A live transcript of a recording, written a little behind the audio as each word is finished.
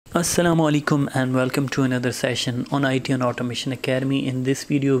Assalamu alaikum and welcome to another session on IT and Automation Academy. In this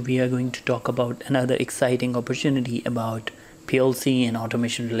video we are going to talk about another exciting opportunity about PLC and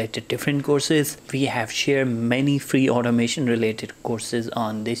automation related different courses. We have shared many free automation related courses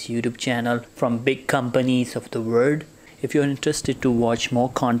on this YouTube channel from big companies of the world. If you're interested to watch more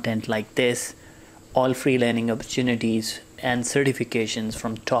content like this, all free learning opportunities and certifications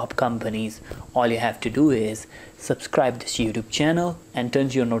from top companies, all you have to do is subscribe this YouTube channel and turn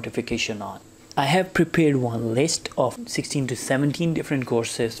your notification on. I have prepared one list of 16 to 17 different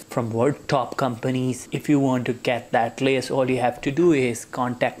courses from world top companies. If you want to get that list, all you have to do is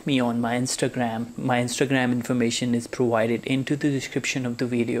contact me on my Instagram. My Instagram information is provided into the description of the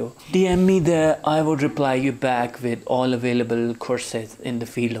video. DM me there, I would reply you back with all available courses in the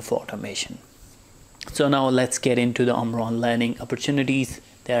field of automation. So now let's get into the Omron learning opportunities.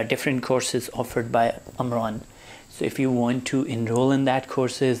 There are different courses offered by Omron. So if you want to enroll in that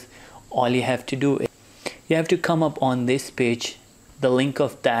courses, all you have to do is you have to come up on this page. The link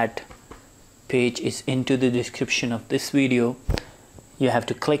of that page is into the description of this video. You have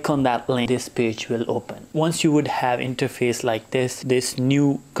to click on that link. This page will open. Once you would have interface like this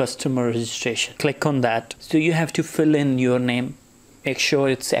new customer registration, click on that. So you have to fill in your name, make sure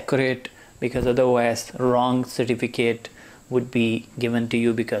it's accurate, because otherwise wrong certificate would be given to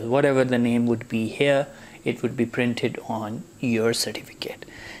you, because whatever the name would be here, it would be printed on your certificate.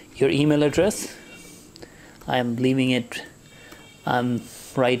 Your email address, I'm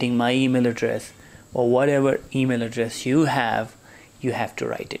writing my email address, or whatever email address you have to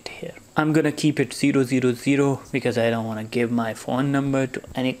write it here. I'm gonna keep it 000 because I don't want to give my phone number to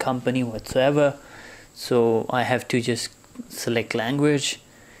any company whatsoever. So I have to just select language,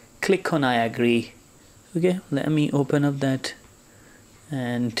 click on I agree. Okay, let me open up that,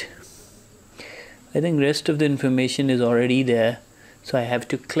 and I think rest of the information is already there. So I have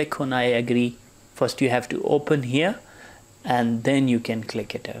to click on I agree. First you have to open here and then you can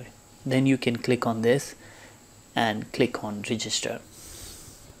click it out. Then you can click on this and click on register.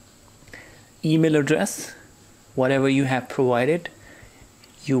 Email address, whatever you have provided,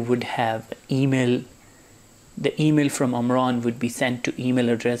 you would have email. The email from Omron would be sent to email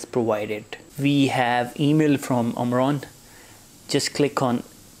address provided. We have email from Omron. Just click on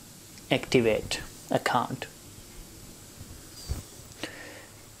activate account.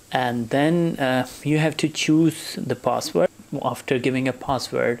 And then you have to choose the password. After giving a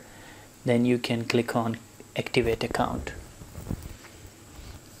password, then you can click on activate account.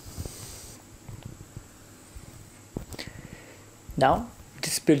 Now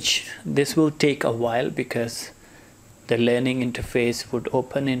this will take a while because the learning interface would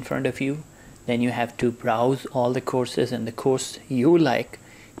open in front of you. Then you have to browse all the courses, and the course you like,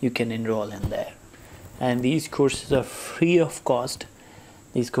 you can enroll in there. And these courses are free of cost.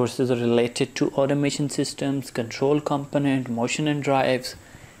 These courses are related to automation systems, control component, motion and drives,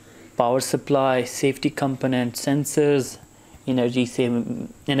 power supply, safety component, sensors, energy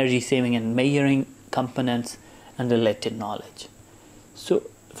saving and measuring components, and related knowledge. So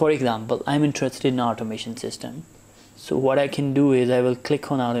for example, I'm interested in automation system. So what I can do is I will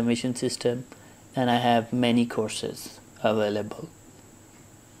click on automation system, and I have many courses available.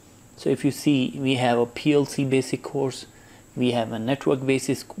 So if you see, we have a PLC basic course, we have a network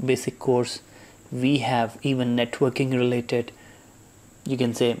basic course, we have even networking related, you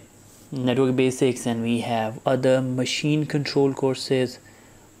can say network basics, and we have other machine control courses,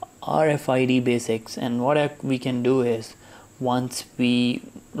 RFID basics. And what we can do is, once we,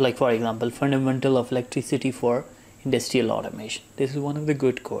 like for example, fundamental of electricity for industrial automation, this is one of the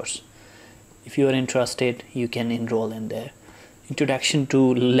good course. If you are interested, you can enroll in there. Introduction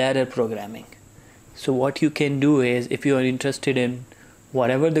to ladder programming. So what you can do is, if you are interested in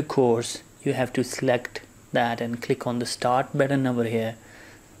whatever the course, you have to select that and click on the start button over here.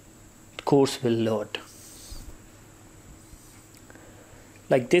 The course will load.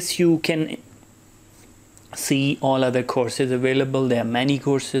 Like this, you can see all other courses available. There are many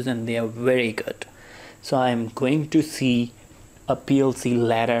courses and they are very good. So I'm going to see a PLC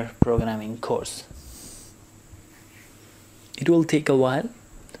ladder programming course. It will take a while,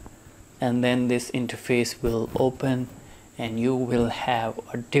 and then this interface will open and you will have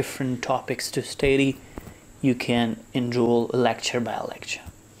different topics to study. You can enroll lecture by lecture.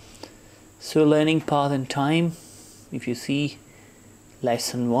 So learning path and time, if you see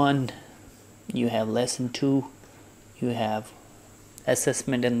lesson 1, you have lesson 2, you have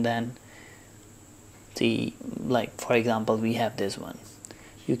assessment, and then see, like for example, we have this one.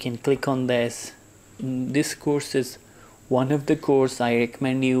 You can click on this. This course is one of the course I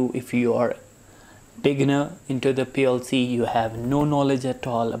recommend you if you are beginner into the PLC, you have no knowledge at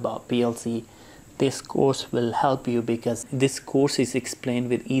all about PLC, this course will help you, because this course is explained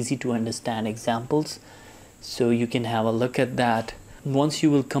with easy to understand examples, so you can have a look at that. Once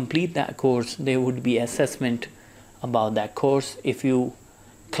you will complete that course, there would be assessment about that course. If you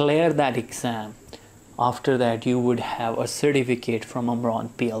clear that exam, after that you would have a certificate from Omron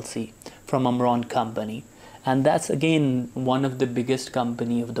PLC, from Omron company, and that's again one of the biggest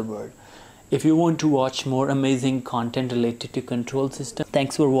company of the world. If you want to watch more amazing content related to control system,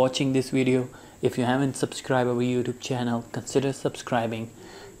 thanks for watching this video. If you haven't subscribed our YouTube channel, consider subscribing.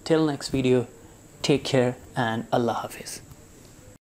 Till next video, take care and Allah Hafiz.